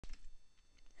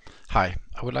Hi,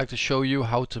 I would like to show you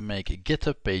how to make a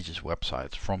GitHub Pages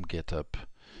website from GitHub,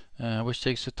 which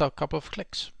takes a couple of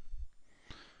clicks.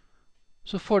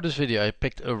 So for this video I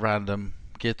picked a random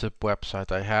GitHub website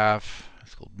I have.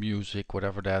 It's called music,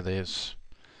 whatever that is.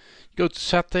 Go to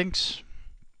settings,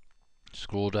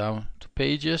 scroll down to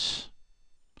pages,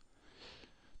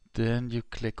 then you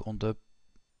click on the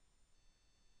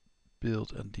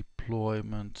build and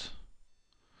deployment.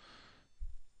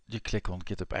 You click on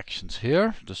GitHub Actions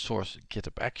here, the source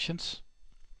GitHub Actions.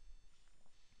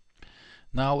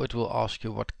 Now it will ask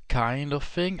you what kind of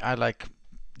thing. I like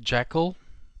Jackal.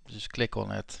 Just click on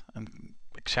it and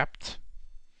accept.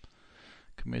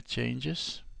 Commit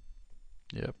changes.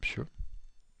 Yep, sure.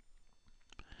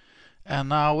 And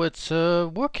now it's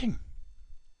working.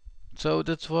 So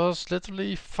that was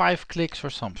literally 5 clicks or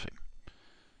something.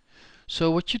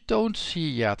 So what you don't see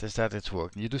yet is that it's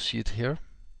working. You do see it here.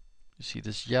 You see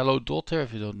this yellow dot there.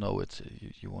 If you don't know it,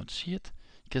 you won't see it.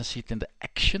 You can see it in the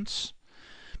actions,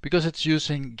 because it's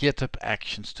using GitHub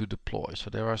Actions to deploy.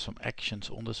 So there are some actions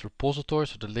on this repository,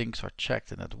 so the links are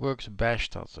checked and it works.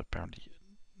 Bash that apparently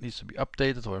needs to be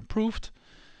updated or improved.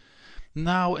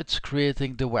 Now it's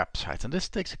creating the website, and this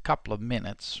takes a couple of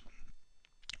minutes.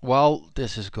 While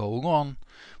this is going on,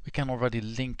 we can already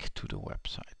link to the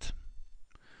website.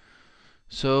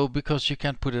 So because you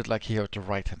can put it like here at the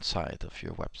right hand side of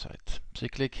your website. So you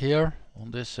click here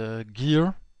on this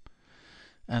gear,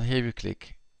 and here you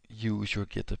click use your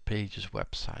GitHub Pages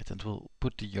website, and we'll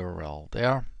put the URL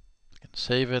there. You can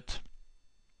save it.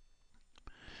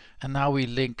 And now we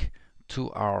link to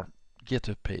our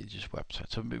GitHub Pages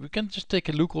website. So we can just take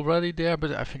a look already there,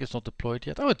 but I think it's not deployed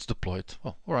yet. Oh, it's deployed.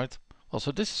 Oh, alright. Well,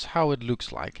 so this is how it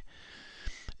looks like.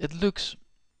 It looks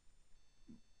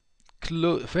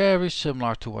very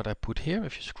similar to what I put here.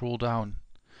 If you scroll down,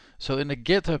 so in the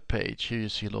GitHub page here you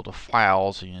see a lot of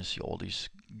files and you see all these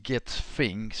Git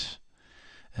things,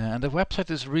 and the website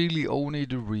is really only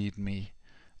the README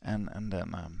and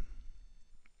then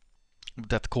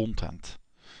that content.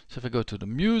 So if I go to the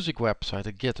music website,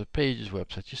 the GitHub Pages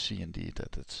website, you see indeed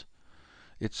that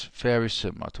it's very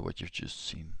similar to what you've just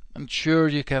seen. And sure,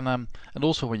 you can and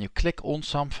also when you click on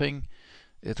something,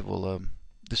 it will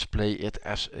display it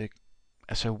as a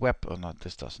web. Oh no,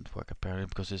 this doesn't work apparently,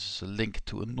 because this is a link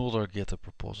to another GitHub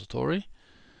repository.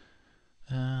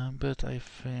 But I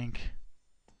think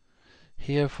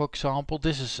here, for example,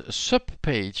 this is a sub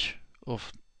page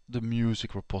of the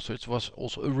music repository. It was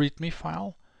also a README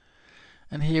file,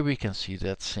 and here we can see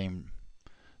that same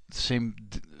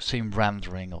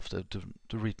rendering of the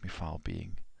README file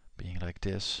being like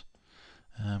this.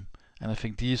 And I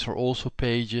think these are also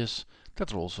pages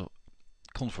that are also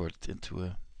converted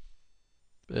into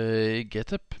a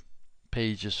GitHub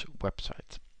Pages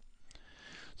website.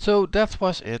 So that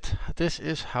was it. This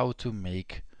is how to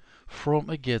make from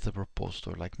a GitHub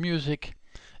repository like music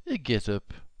a GitHub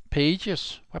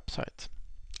Pages website.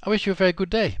 I wish you a very good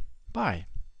day. Bye.